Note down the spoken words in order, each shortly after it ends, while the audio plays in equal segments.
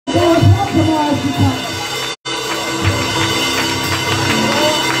Come on, as you come.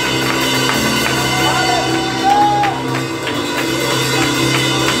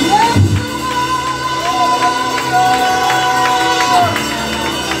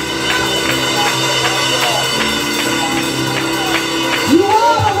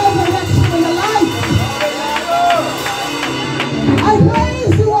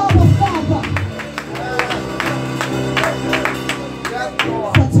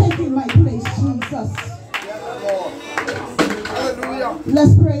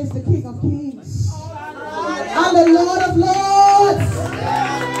 Let's praise the King of Kings and the Lord of Lords.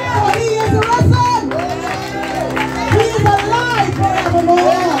 For he is risen. He is alive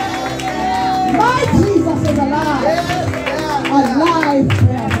forevermore. My Jesus is alive. Alive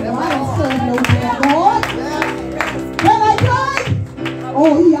forevermore. I don't serve no dead God. When I cry, oh,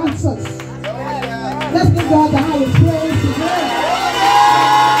 he answers. Let's give God the highest praise today.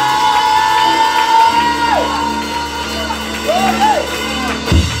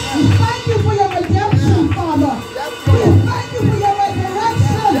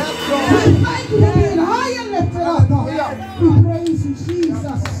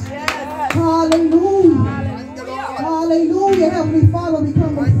 Hallelujah. Heavenly Father, we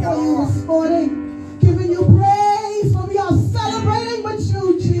come before you this morning, giving you praise, for we are celebrating with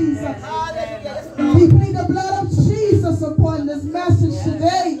you, Jesus. We plead the blood of Jesus upon this message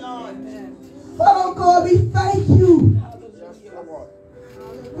today. Father God, we thank you.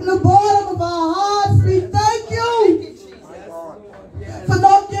 From the bottom of our hearts, we thank you for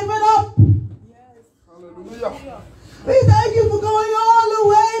not giving up. We thank you for going all the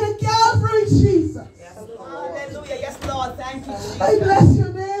way to Calvary, Jesus. Hallelujah. Yes, Lord. Thank you, Jesus. I bless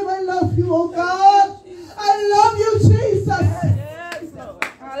your name. I love you, oh God. I love you, Jesus. Yes, Lord.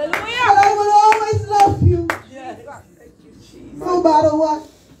 Hallelujah. And I will always love you. Yes. Thank you, Jesus. No matter what.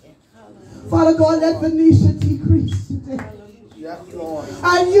 Father God, let Venetia decrease today. Yes, Lord.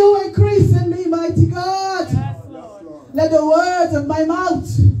 And you increase in me, mighty God. Yes, Lord. Let the words of my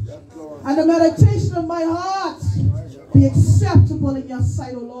mouth and the meditation of my heart be acceptable in your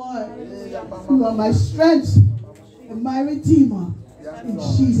sight, O Lord. You are my strength and my Redeemer. In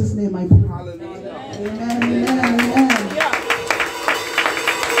Jesus' name I pray. Amen, amen, amen.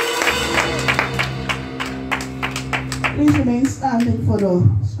 Please remain standing for the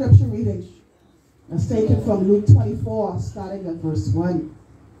scripture reading. That's taken from Luke 24, starting at verse 1.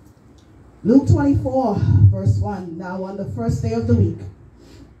 Luke 24, verse 1. Now on the first day of the week,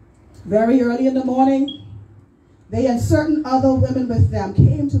 very early in the morning, they and certain other women with them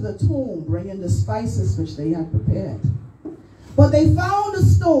came to the tomb, bringing the spices which they had prepared. But they found the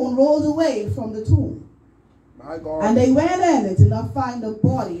stone rolled away from the tomb. My God. And they went in and did not find the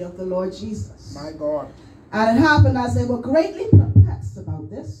body of the Lord Jesus. My God. And it happened, as they were greatly perplexed about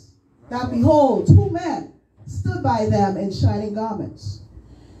this, that behold, two men stood by them in shining garments.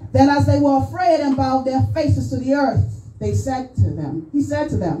 Then as they were afraid and bowed their faces to the earth, he said to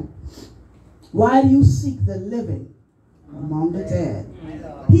them, why do you seek the living among the dead?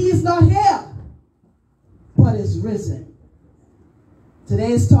 He is not here, but is risen.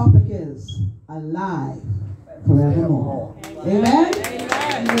 Today's topic is alive forevermore. Amen?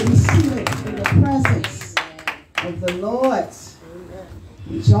 And we'll be seated in the presence of the Lord.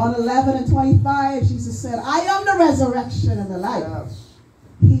 In John 11:25, Jesus said, I am the resurrection and the life.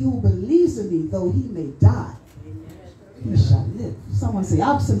 He who believes in me, though he may die, he shall live. Someone say,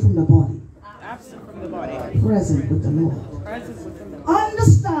 absent from the body. Absent from the body. Present with the Lord. Present with the Lord.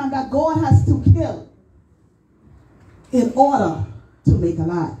 Understand that God has to kill in order to make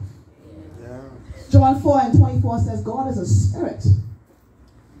alive. John 4:24 says, God is a spirit,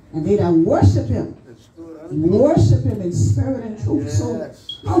 and they that worship him in spirit and truth. So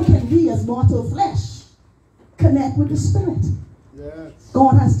how can we as mortal flesh connect with the spirit?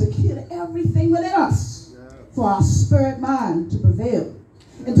 God has to kill everything within us for our spirit man to prevail.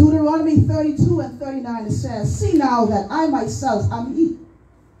 In Deuteronomy 32:39 it says, see now that I myself am he.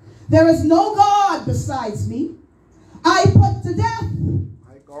 There is no God besides me. I put to death and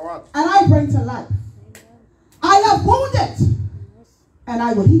I bring to life. I have wounded and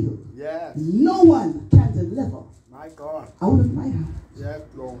I will heal. No one can deliver out of my hand.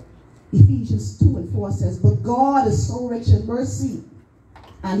 Ephesians 2:4 says, but God is so rich in mercy,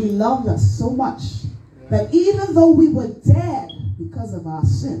 and he loved us so much that even though we were dead because of our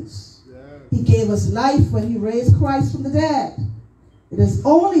sins, he gave us life when he raised Christ from the dead. It is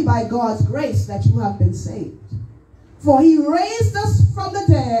only by God's grace that you have been saved. For he raised us from the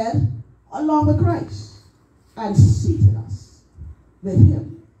dead along with Christ and seated us with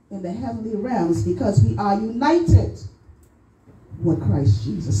him in the heavenly realms, because we are united with Christ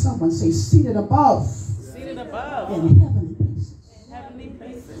Jesus. Someone say seated above. Seated above. In heavenly places. In heavenly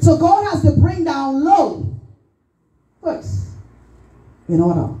places. So God has to bring down low first in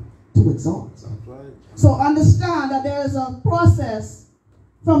order to exalt. That's right. So understand that there is a process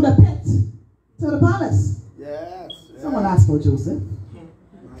from the pit to the palace. Yes. Someone asked for Joseph.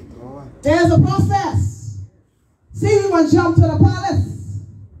 My God. There's a process. See, we want to jump to the palace.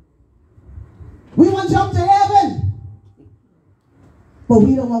 We want to jump to heaven. But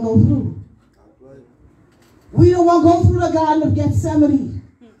we don't want to go through. That's right. We don't want to go through the Garden of Gethsemane.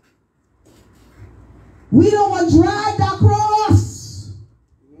 We don't want to drag that cross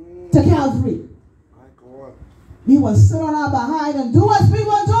to Calvary. My God. We want to sit on our behind and do what we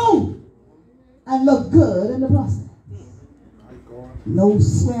want to do and look good in the process. My God. No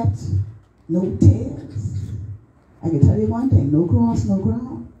sweat, no tears. I can tell you one thing, no cross, no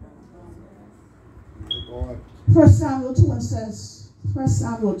crown. My God. 1 Samuel 2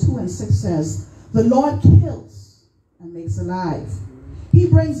 and 6 says, the Lord kills and makes alive. He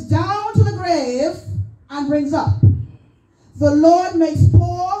brings down to the grave and brings up. The Lord makes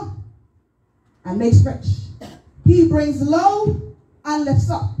poor and makes rich. He brings low and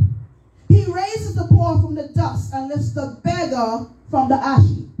lifts up. He raises the poor from the dust and lifts the beggar from the ash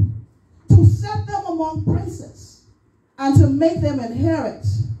heap, to set them among princes and to make them inherit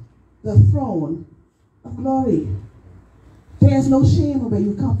the throne of glory. There's no shame where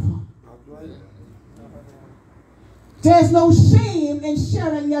you come from. That's right. There's no shame in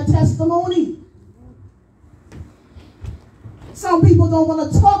sharing your testimony. Some people don't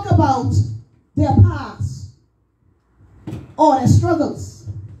want to talk about their past or their struggles.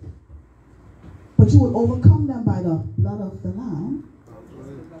 But you will overcome them by the blood of the Lamb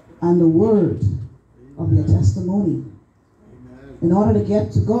and the word of your testimony. Amen. In order to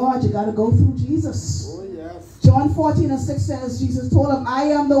get to God, you got to go through Jesus. Oh, yes. John 14 and 6 says, Jesus told him, I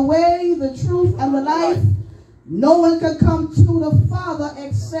am the way, the truth, and the life. No one can come to the Father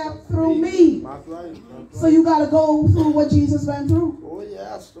except through me. That's right. So you got to go through what Jesus went through. Oh,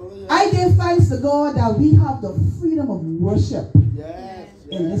 yes. Oh, yes. I give thanks to God that we have the freedom of worship Yes.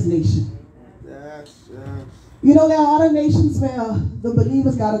 in this nation. Yes. Yes. You know, there are other nations where the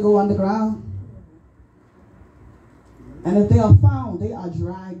believers got to go underground. And if they are found, they are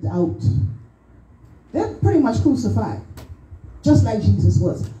dragged out. They're pretty much crucified, just like Jesus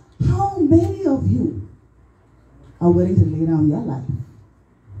was. How many of you are willing to lay down your life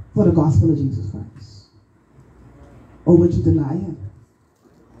for the gospel of Jesus Christ? Or would you deny him?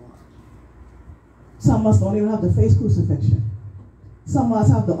 Some of us don't even have to face crucifixion. Some of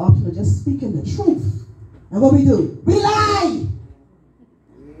us have the option of just speaking the truth. And what we do? We lie!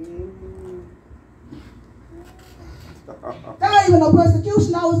 There ain't even no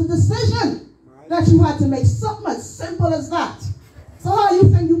persecution. That was a decision that you had to make. Something as simple as that. So how you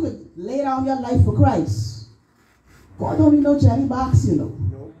think you could lay down your life for Christ? God don't need no jelly box, you know.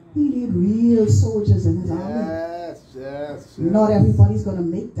 Nope. He need real soldiers in his army. Yes. Yes. Not everybody's going to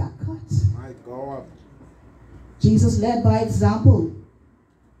make that cut. My God. Jesus led by example.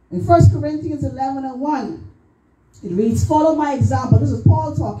 In 1 Corinthians 11 and 1, it reads, follow my example. This is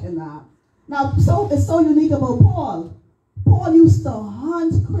Paul talking now. Now, so it's so unique about Paul. Paul used to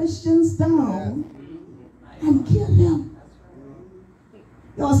hunt Christians down and kill them.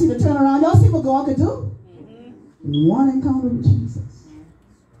 Y'all see the turnaround? Y'all see what God could do? One encounter with Jesus.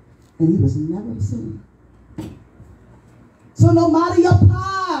 And he was never the same. So no matter your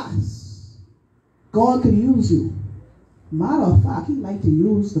past, God could use you. Matter of fact, he liked to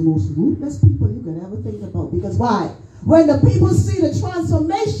use the most ruthless people you could ever think about. Because why? When the people see the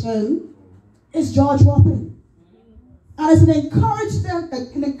transformation, it's jaw dropping. And it's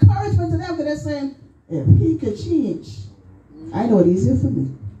an encouragement to them because they're saying, if he could change, I know it's easier for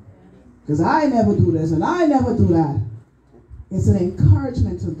me. Because I never do this and I never do that. It's an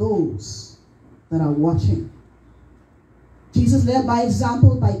encouragement to those that are watching. Jesus led by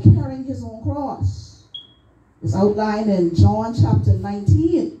example by carrying his own cross. It's outlined in John chapter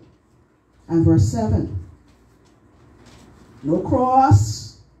 19 and verse 7. No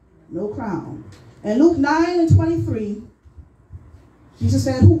cross, no crown. In Luke 9 and 23, Jesus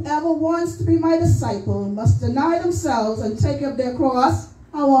said, whoever wants to be my disciple must deny themselves and take up their cross.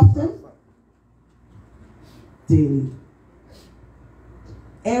 How often? Daily.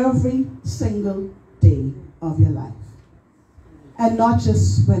 Every single day of your life. And not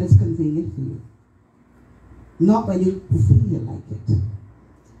just when it's convenient for you. Not when you feel like it.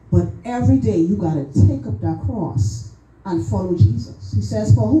 But every day you got to take up that cross and follow Jesus. He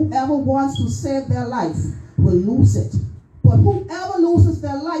says, for whoever wants to save their life will lose it. But whoever loses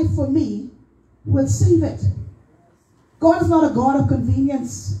their life for me will save it. God is not a God of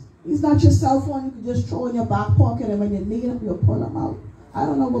convenience. He's not your cell phone you can just throw in your back pocket and when you need him, you'll pull him out. I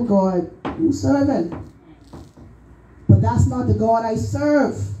don't know what God you're serving. But that's not the God I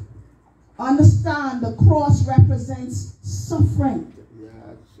serve. Understand the cross represents suffering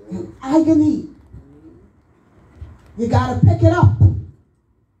and agony. You got to pick it up.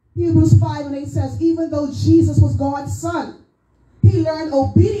 Hebrews 5:8 says, even though Jesus was God's son, he learned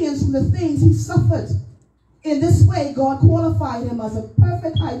obedience from the things he suffered. In this way, God qualified him as a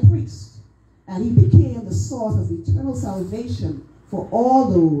perfect high priest, and he became the source of eternal salvation for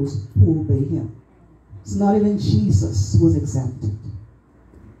all those who obey him. It's not even Jesus who was exempted.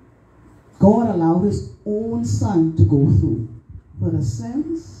 God allowed his own son to go through for the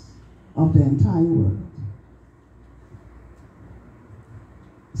sins of the entire world.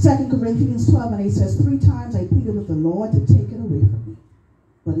 2 Corinthians 12:8 says, 3 times I pleaded with the Lord to take it away from me.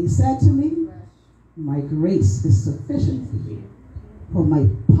 But he said to me, my grace is sufficient for you, for my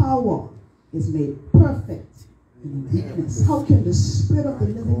power is made perfect in weakness. How can the Spirit of the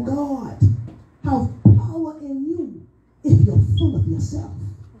living God have power in you if you're full of yourself?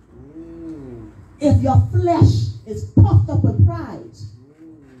 If your flesh is puffed up with pride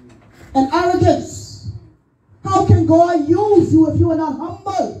and arrogance? How can God use you if you are not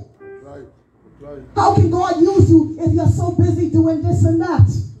humble? Right. How can God use you if you're so busy doing this and that?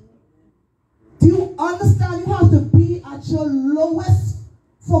 Do you understand you have to be at your lowest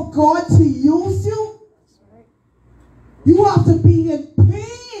for God to use you? You have to be in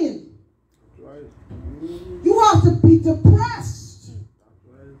pain. You have to be depressed.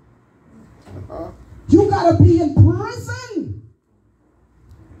 You got to be in prison.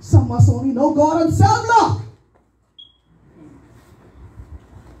 Some of us only know God himself, Lord.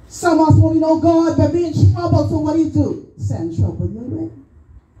 Some of us only know God by being in trouble, so what do you do? Send trouble your way.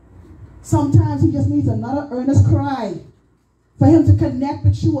 Sometimes he just needs another earnest cry for him to connect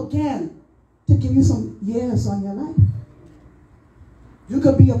with you again, to give you some years on your life. You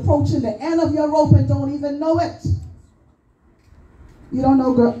could be approaching the end of your rope and don't even know it. You don't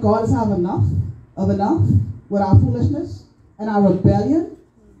know God has had enough with our foolishness and our rebellion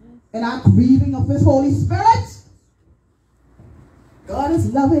and our grieving of his Holy Spirit. God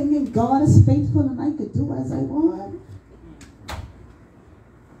is loving and God is faithful and I could do as I want.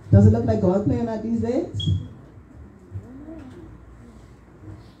 Does it look like God playing that these days?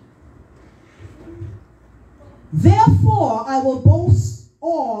 Therefore, I will boast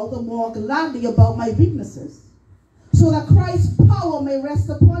all the more gladly about my weaknesses, so that Christ's power may rest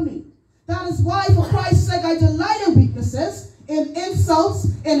upon me. That is why, for Christ's sake, I delight in weaknesses, in insults,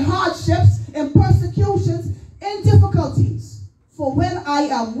 in hardships, in persecutions, in difficulties. For when I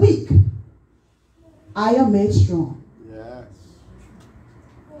am weak, I am made strong.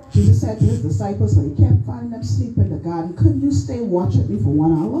 Jesus said to his disciples when he kept finding them sleep in the garden, couldn't you stay watch with me for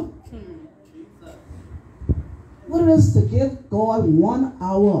 1 hour? What it is to give God 1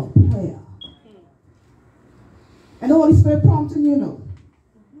 hour of prayer. And the Holy Spirit prompting you, know.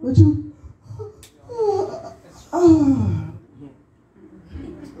 Would you?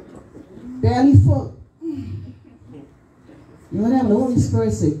 Barely full. You know what? The Holy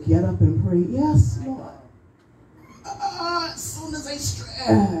Spirit said, get up and pray. Yes, Lord. As soon as I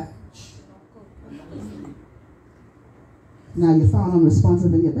stretch. Now you found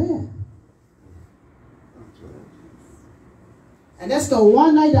unresponsive in your bed. And that's the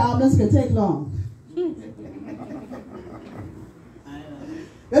one night the ambulance can take long.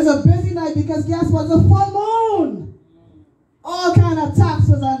 There's a busy night because guess what? It's a full moon. All kind of attacks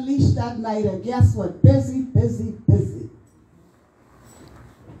was unleashed that night. And guess what? Busy, busy, busy.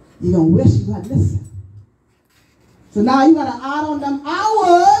 You're going to wish you had listened. So now you got to add on them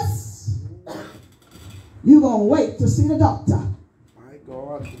hours. You're going to wait to see the doctor. My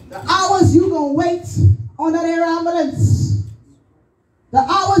God. The hours you're going to wait on that air ambulance. The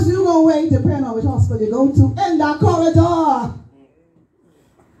hours you're going to wait, depending on which hospital you go to, in that corridor.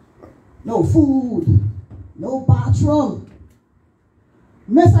 No food. No bathroom.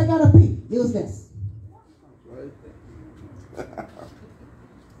 Miss, I got to pee. Use this.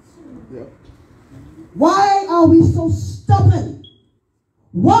 Yep. Why are we so stubborn?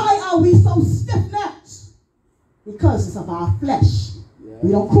 Why are we so stiff-necked? Because it's of our flesh. Yes.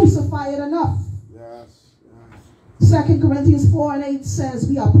 We don't crucify it enough. Yes. 2 Corinthians 4:8 says,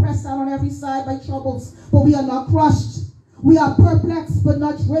 we are pressed out on every side by troubles, but we are not crushed. We are perplexed, but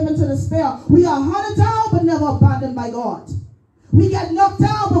not driven to despair. We are hunted down, but never abandoned by God. We get knocked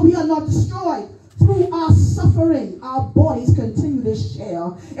down, but we are not destroyed. Through our suffering, our bodies continue to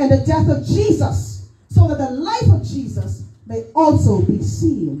share in the death of Jesus, so that the life of Jesus may also be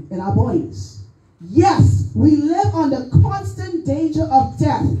seen in our bodies. Yes, we live under constant danger of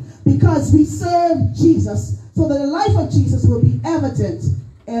death because we serve Jesus, so that the life of Jesus will be evident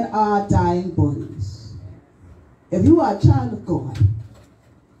in our dying bodies. If you are a child of God,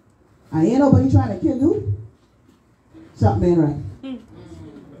 and ain't nobody trying to kill you, something ain't right.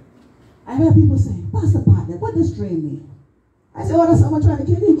 I heard people say, Pastor Partner, what does dream mean? I said, oh, that's someone trying to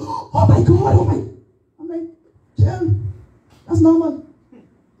kill you. Oh my God, oh my. I'm like, chill. That's normal.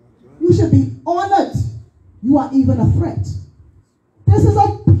 You should be honored. You are even a threat. This is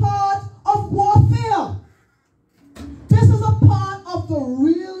a part of warfare. This is a part of the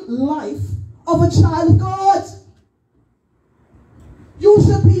real life of a child of God. You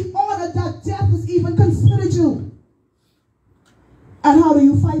should be honored that death is even considered you. And how do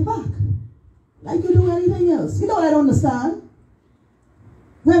you fight back? Like you do anything else. You know what I don't understand?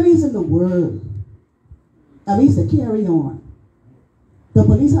 When we was in the world, and we used to carry on, the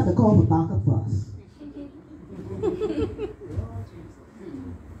police had to call for backup for us.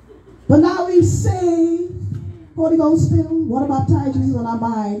 But now we say, Holy Ghost filled, water baptized, Jesus on our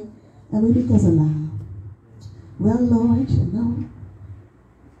mind, and we make us alive. Well, Lord, you know,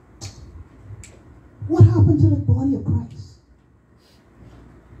 what happened to the body of Christ?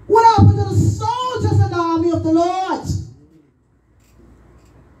 What happened to the soldiers in the army of the Lord?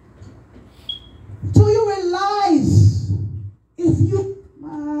 Do you realize, if you,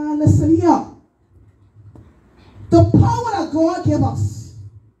 listen here, the power that God gave us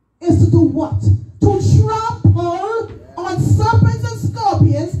is to do what? To trample on serpents and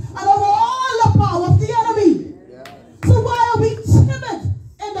scorpions and over all the power of the enemy. So why are we timid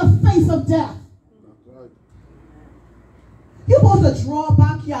in the face of death? You're supposed to draw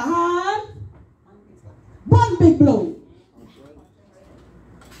back your hand. One big blow.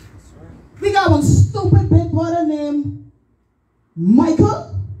 We got one stupid big brother named Michael.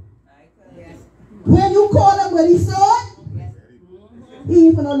 When you call him when he saw it, he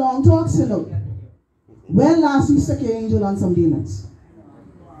ain't for no long talks, you know. When last you stuck your angel on some demons?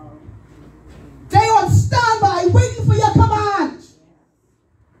 They on standby waiting for your command.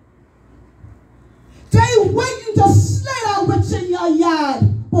 They waiting to slay that witch in your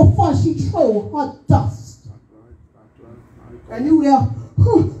yard before she throw her dust. And you there,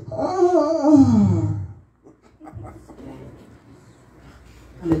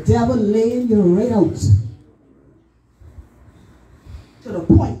 and the devil laying you right out. To the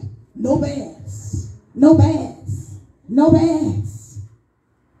point, no bags, no bags, no bags.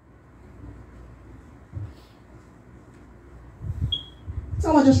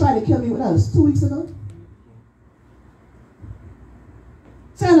 Someone just tried to kill me with us 2 weeks ago.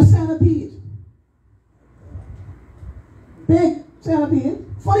 Centipede. Big centipede.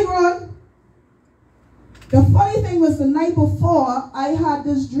 Funny run. The funny thing was the night before, I had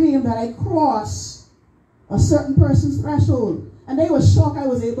this dream that I crossed a certain person's threshold. And they were shocked I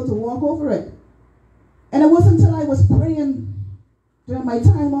was able to walk over it. And it wasn't until I was praying during my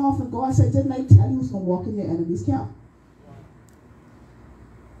time off, and God said, didn't I tell you who's going to walk in your enemy's camp?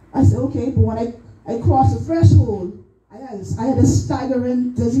 I said, okay, but when I crossed the threshold, I had a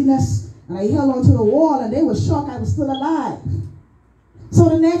staggering dizziness, and I held onto the wall, and they were shocked I was still alive. So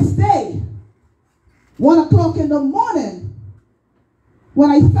the next day, 1 o'clock in the morning, when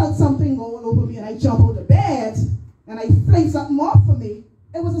I felt something going over me, and I jumped out of bed, and I fling something off for me,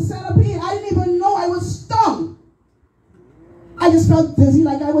 it was a centipede. I didn't even know I was stung. I just felt dizzy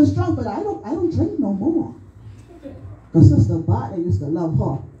like I was drunk, but I don't drink no more. Because Sister Bartley used to love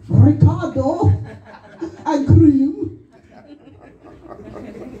her Ricardo and cream.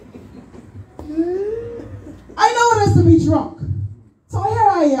 I know what it is to be drunk. So here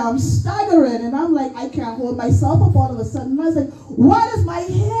I am, staggering, and I'm like, I can't hold myself up all of a sudden. And I was like, why does my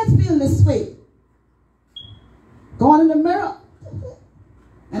head feel this way? Going in the mirror.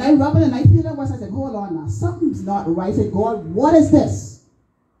 And I rub it and I feel it once. I said, hold on now, something's not right. I said, God, what is this?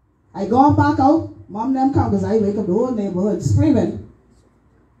 I go back out. Mom and them come because I wake up the whole neighborhood screaming.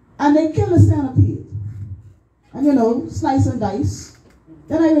 And they kill the centipede. And you know, slice and dice.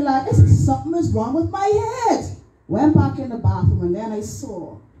 Then I realized, something is wrong with my head. Went back in the bathroom and then I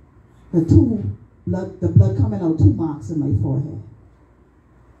saw the blood coming out, 2 marks in my forehead.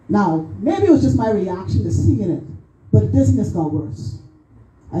 Now, maybe it was just my reaction to seeing it, but the dizziness got worse.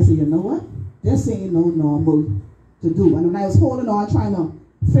 I said, you know what? This ain't no normal to do. And when I was holding on, trying to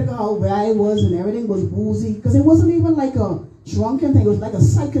figure out where I was, and everything was woozy, because it wasn't even like a drunken thing. It was like a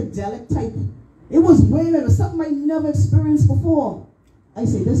psychedelic type. It was weird. It was something I never experienced before. I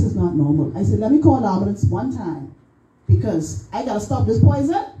said, this is not normal. I said, let me call the ambulance one time, because I got to stop this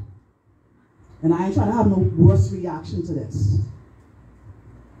poison, and I ain't trying to have no worse reaction to this.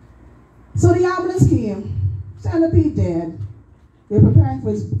 So the ambulance came, Centipede dead. They're preparing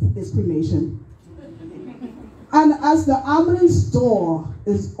for his cremation. And as the ambulance door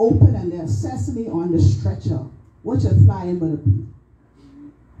is open and there's Sesame on the stretcher, what should flying but a bee?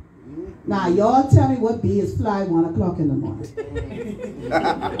 Now y'all tell me what bee is flying 1 o'clock in the morning.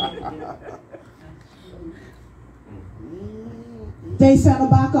 They sent her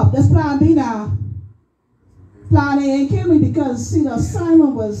back up. That's plan B now. Plan A ain't kill me because, see, the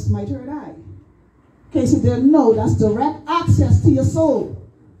assignment was my third eye. In case you didn't know, that's direct access to your soul.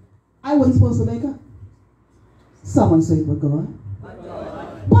 I wasn't supposed to make her. Someone say, but God.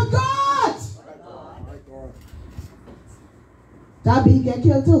 But God! That bee get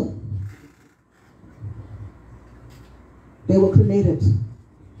killed too. They were cremated.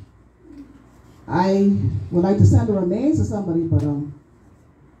 I would like to send the remains to somebody, but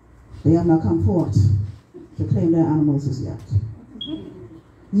they have not come forth to claim their animals as yet.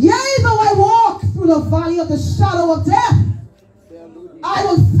 Yea, though I walk through the valley of the shadow of death, I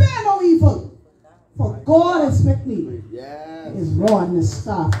will fear no evil, for God is with me. His rod and his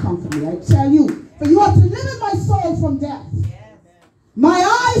staff comfort me. I tell you, for you have delivered my soul from death,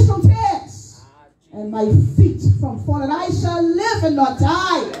 my eyes from tears, and my feet from falling. I shall live and not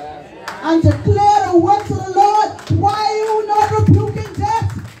die, and declare the works of the Lord. Why are you not rebuking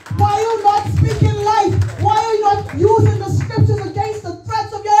death? Why are you not speaking life? Why are you not using the scriptures against the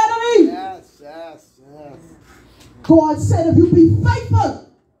threats of your enemy? Yes. God said if you be faithful,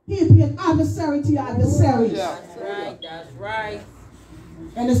 he'll be an adversary to your adversaries. That's right.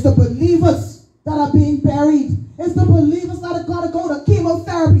 And it's the believers that are being buried. It's the believers that are going to go to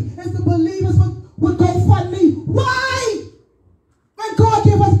chemotherapy. It's the believers with GoFundMe. Why? When God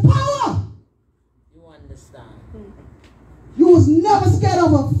gave us power. You understand. You was never scared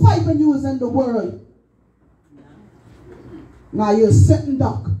of a fight when you was in the world. Now you're a sitting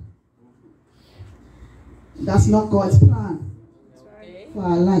duck. That's not God's plan for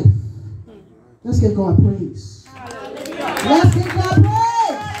our life. Let's give God praise. Let's give God praise.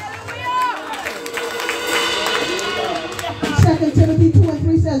 2 Timothy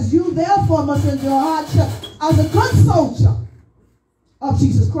 2:3 says, you therefore must endure hardship as a good soldier of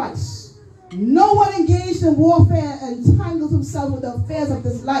Jesus Christ. No one engaged in warfare entangles himself with the affairs of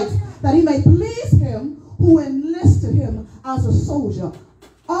this life, that he may please him who enlisted him as a soldier.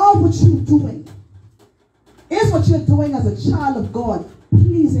 All what you're doing is what you're doing as a child of God,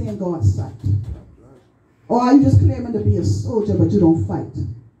 pleasing in God's sight. Or are you just claiming to be a soldier but you don't fight?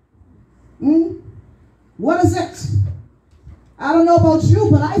 What is it? I don't know about you,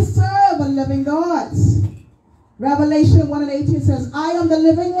 but I serve a living God. Revelation 1:18 says, I am the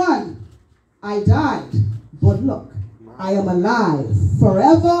living one. I died, but look, I am alive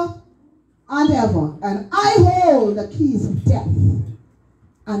forever and ever, and I hold the keys of death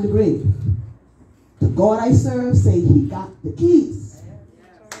and the grave. The God I serve say he got the keys.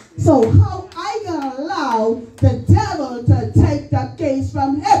 So how I gonna allow the devil to take the keys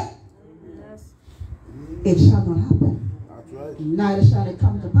from him? It shall not happen. Neither shall it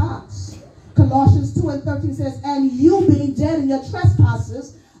come to pass. Colossians 2:13 says, and you being dead in your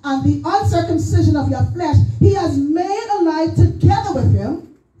trespasses and the uncircumcision of your flesh, he has made alive together with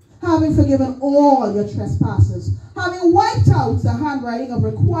him, having forgiven all your trespasses, having wiped out the handwriting of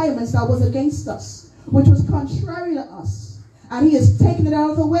requirements that was against us, which was contrary to us. And he has taken it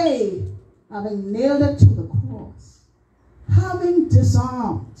out of the way, having nailed it to the cross, having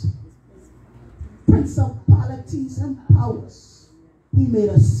disarmed principalities and powers. He made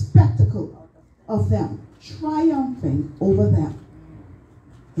a spectacle of them, triumphing over them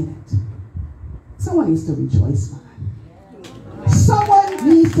in it. Someone needs to rejoice, man. Someone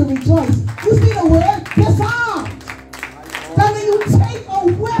needs to rejoice. You see the word disarmed. That means you take a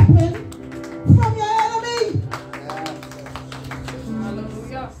weapon from your enemy.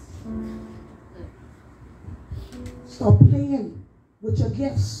 Hallelujah. Stop playing with your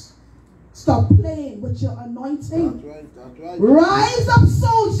gifts. Stop playing with your anointing. That's right. Rise up,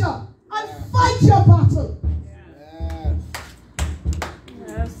 soldier, and fight your battle.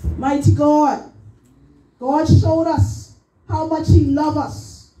 Yes. Mighty God. God showed us how much he loved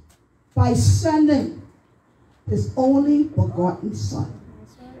us by sending his only begotten Son.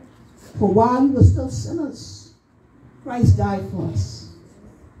 For while we were still sinners, Christ died for us.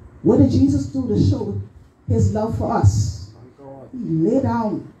 What did Jesus do to show his love for us? He laid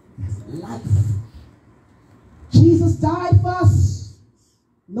down his life. Jesus died for us,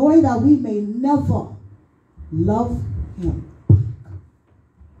 knowing that we may never love him.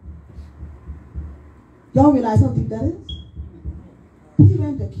 Y'all realize how deep that is? He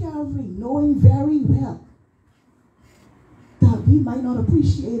went to Calvary knowing very well that we might not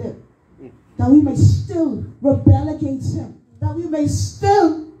appreciate it that we may still rebel against him, that we may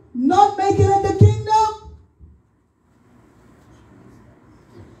still not make it in the kingdom.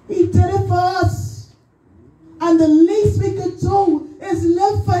 He did it for us. And the least we could do is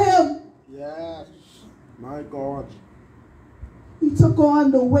live for him. Yes. My God. He took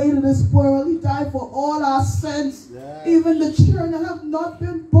on the weight of this world. He died for all our sins. Yes. Even the children that have not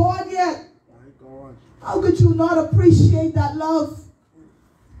been born yet. My God. How could you not appreciate that love?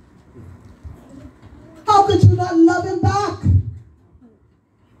 How could you not love him back?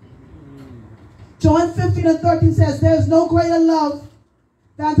 John 15:13 says, there is no greater love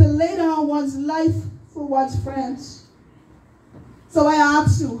than to lay down one's life for one's friends. So I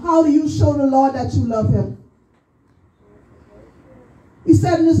ask you, how do you show the Lord that you love him? He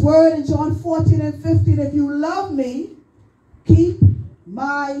said in his word in John 14:15, if you love me, keep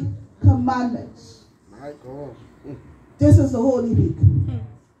my commandments. My God. This is the Holy Week.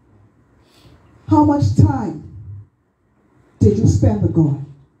 How much time did you spend with God?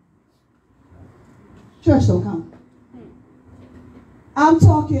 Church don't count. I'm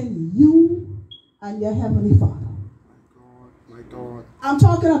talking you and your Heavenly Father. My God. I'm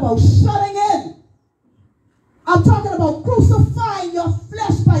talking about shutting in. I'm talking about crucifying your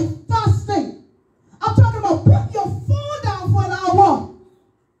flesh by fasting. I'm talking about putting your phone down for an hour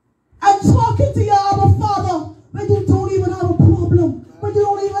and talking to your Abba Father when you don't even have a problem, when you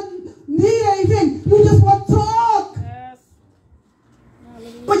don't even need anything. You just want to talk. Yes.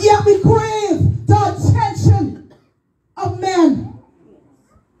 But yet we crave the attention of men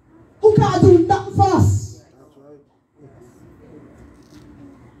who can't do nothing for us. That's right.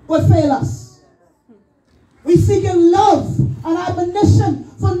 But fail us. We seeking love and admonition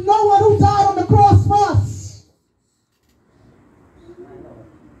for no one who died on the cross for us.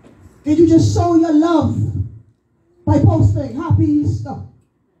 Did you just show your love by posting Happy Easter?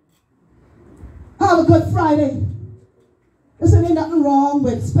 Have a good Friday. Listen, ain't nothing wrong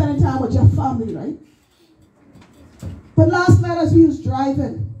with spending time with your family, right? But last night as we was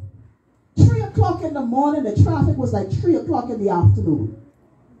driving, 3 o'clock in the morning, the traffic was like 3 o'clock in the afternoon.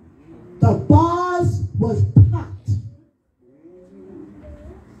 The bars was packed.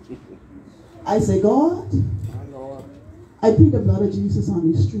 I say, God, My Lord. I plead the blood of Jesus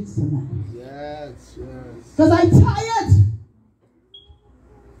on these streets tonight. Yes, yes. Because I'm tired.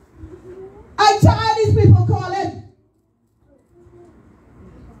 I'm tired of these people calling.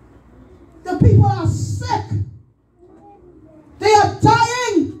 The people are sick. They are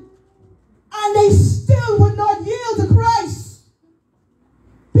dying. And they still would not yield to Christ.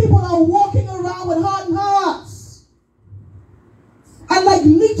 People are walking around with hardened hearts. And like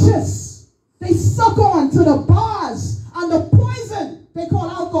leeches, they suck on to the bars and the poison they call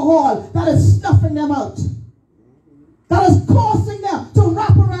alcohol that is snuffing them out. That is causing them to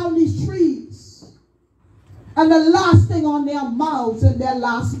wrap around these trees. And the last thing on their mouths in their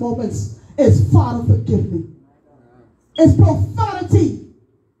last moments is, Father, forgive me. It's profanity.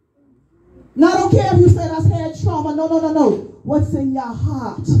 Now, I don't care if you say that's head trauma. No, no, no, no. What's in your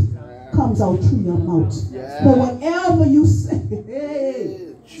heart comes out through your mouth. Yeah. But whatever you say,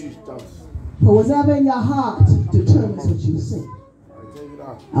 hey, Jesus. but whatever in your heart determines what you say. I tell you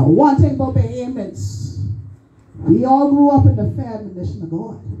that. And one thing about behaviors, we all grew up in the fair admonition of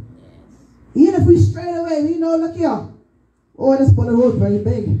God. Even if we straight away, we know, look here, oh, this bullet hole is very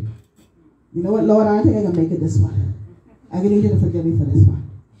big. You know what, Lord, I don't think I can make it this one. I can need you to forgive me for this one.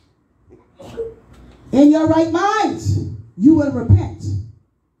 In your right mind, you will repent.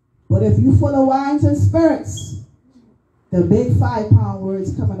 But if you full of wines and spirits, the big 5-pound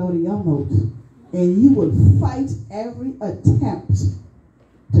words coming out of your mouth, and you will fight every attempt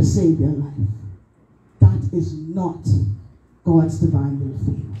to save your life. That is not God's divine will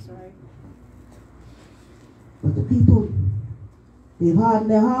for you. That's right. But the people, they've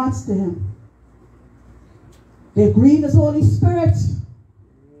hardened their hearts to him. They've grieved his Holy Spirit.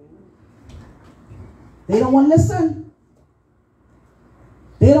 They don't want to listen.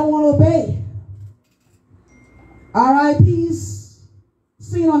 They don't want to obey. RIPs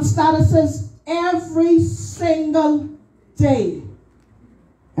seen on statuses every single day.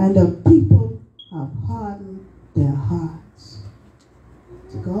 And the people have hardened their hearts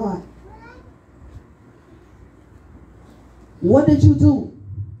to God. What did you do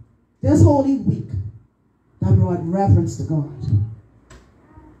this Holy Week that brought reverence to God?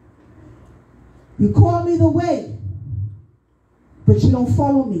 You call me the way, but you don't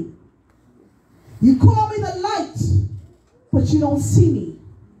follow me. You call me the light, but you don't see me.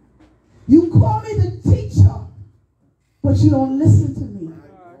 You call me the teacher, but you don't listen to me.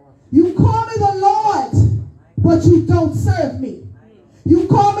 You call me the Lord, but you don't serve me. You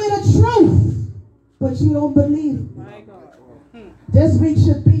call me the truth, but you don't believe. My God. This week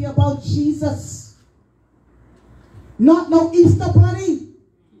should be about Jesus. Not no Easter bunny.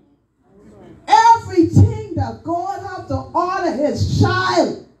 Everything that God has to honor his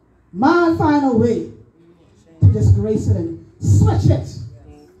child, man find a way to disgrace it and switch it.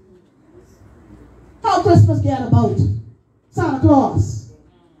 How Christmas get about? Santa Claus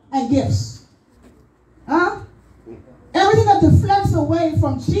and gifts. Huh? Everything that deflects away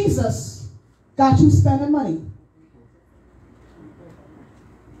from Jesus got you spending money.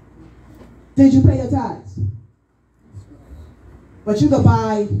 Did you pay your tithes? But you could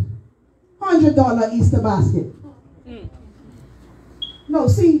buy $100 Easter basket. No,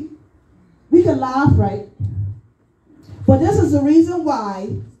 see, we can laugh, right? But this is the reason why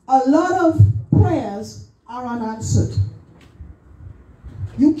a lot of prayers are unanswered.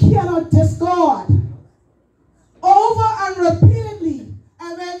 You cannot diss God over and repeatedly,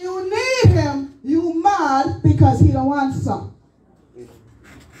 and when you need him, you mad because he don't answer.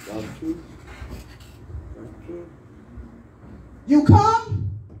 That's true. That's true. You come,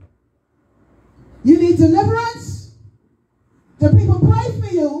 you need deliverance, the people pray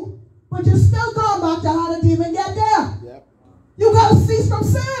for you, but you're still going back to how the demon get there. Yep. You got to cease from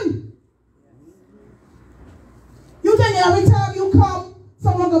sin. You think every time you come,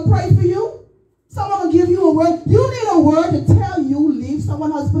 someone will pray for you? Someone will give you a word? You need a word to tell you, leave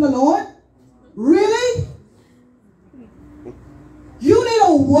someone's husband alone? Really? You need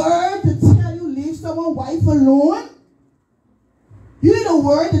a word to tell you, leave someone's wife alone? You need a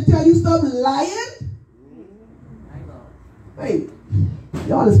word to tell you, stop lying? Hey,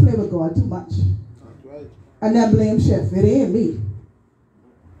 y'all just play with God too much. That's right. And then blame Chef. It ain't me.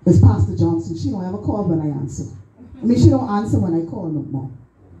 It's Pastor Johnson. She don't ever call when I answer. I mean, she don't answer when I call no more.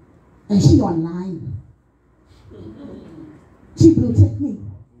 And she online. She blue tick me.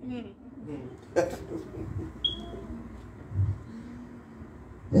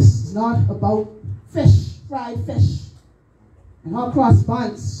 This is not about fish, fried fish, and hot cross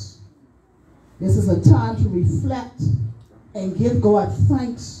buns. This is a time to reflect and give God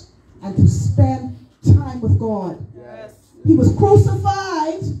thanks and to spend time with God. Yes. He was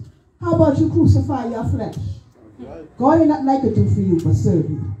crucified. How about you crucify your flesh? Right. God ain't nothing I could do for you but serve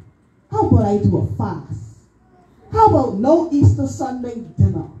you. How about I do a fast? How about no Easter Sunday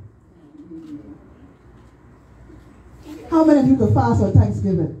dinner? How many of you can fast on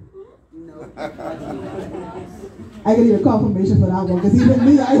Thanksgiving? No. I can need a confirmation for that one, because even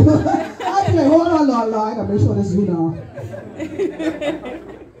me, I be like, hold on, Lord, I gotta make sure this is you now.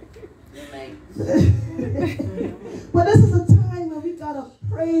 But this is a time where we gotta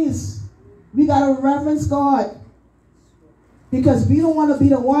praise, we gotta reverence God, because we don't want to be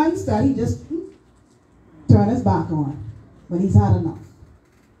the ones that he just turn his back on when he's had enough.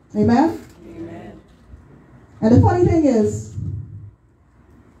 Amen? Amen. And the funny thing is,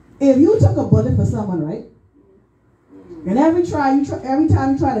 if you took a bullet for someone, right? And every time you try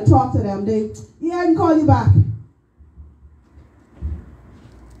to talk to them, they, yeah, I can call you back.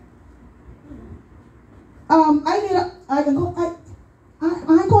 I can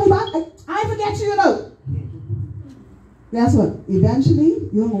call you back. I forget you, you know. Guess what? Eventually,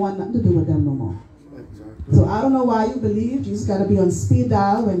 you don't want nothing to do with them no more. Exactly. So I don't know why you believe you just got to be on speed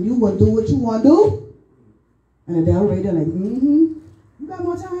dial when you will do what you want to do. And the devil right there like, you got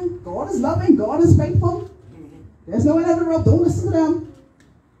more time. God is loving. God is faithful. There's no one ever wrote. Don't listen to them.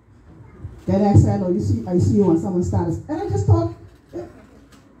 Then next thing I know, I see you on someone's status. And I just thought,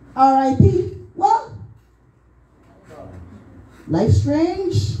 R.I.P. What? Life's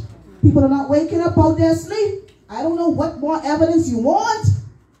strange. People are not waking up out their sleep. I don't know what more evidence you want.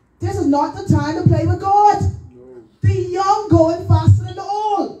 This is not the time to play with God. No. The young going faster than the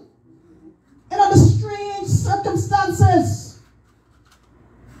old. And under strange circumstances.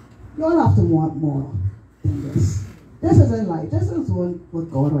 You all have to want more than this. This isn't life. This is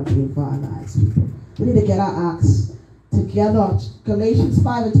what God ordained for our lives, people. We need to get our acts together. Galatians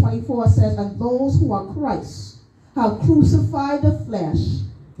 5:24 says, and those who are Christ have crucified the flesh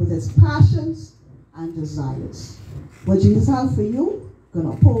with its passions and desires. What Jesus has for you,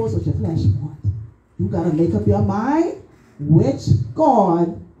 gonna oppose what your flesh wants. You gotta make up your mind which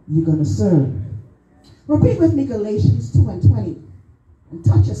God you're gonna serve. Repeat with me Galatians 2:20 and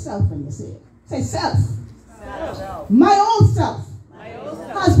touch yourself when you say it. Say self. Self. My old self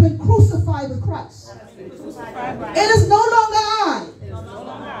has been crucified with Christ. It is no longer I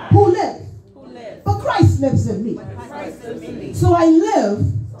who live, but Christ lives in me. So I live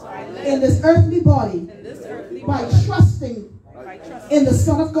in this earthly body by trusting in the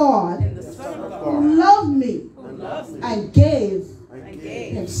Son of God who loved me and gave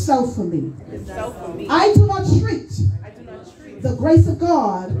himself for me. Himself for me. I do not treat I do not treat the grace of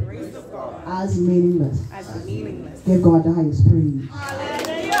God the grace of God as meaningless. as meaningless. Give God the highest praise.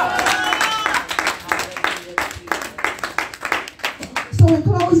 So in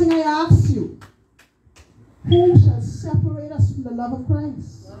closing, I ask you, who shall separate us from the love of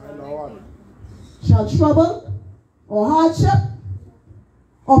Christ? Lord. Shall trouble, or hardship,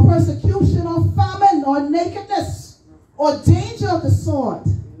 or persecution, or famine, or nakedness, or danger of the sword?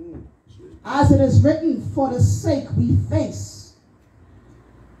 As it is written, for the sake we face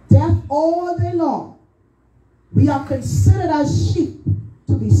death all day long. We are considered as sheep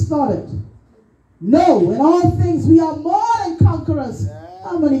to be slaughtered. No, in all things we are more than conquerors.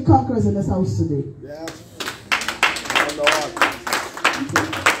 How many conquerors in this house today? Yes. Lord.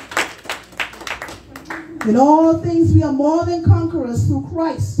 In all things we are more than conquerors through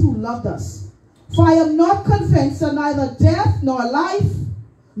Christ who loved us. For I am not convinced that neither death nor life,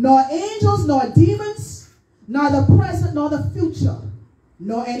 nor angels nor demons, neither present nor the future,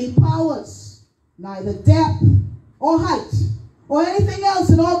 nor any powers, neither depth or height, or anything else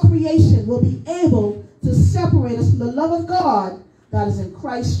in all creation will be able to separate us from the love of God that is in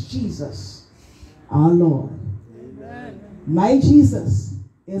Christ Jesus, our Lord. Amen. My Jesus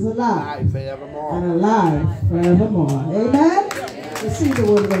is alive Life forevermore. and alive forevermore. Amen? Receive the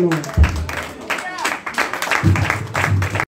word of the Lord.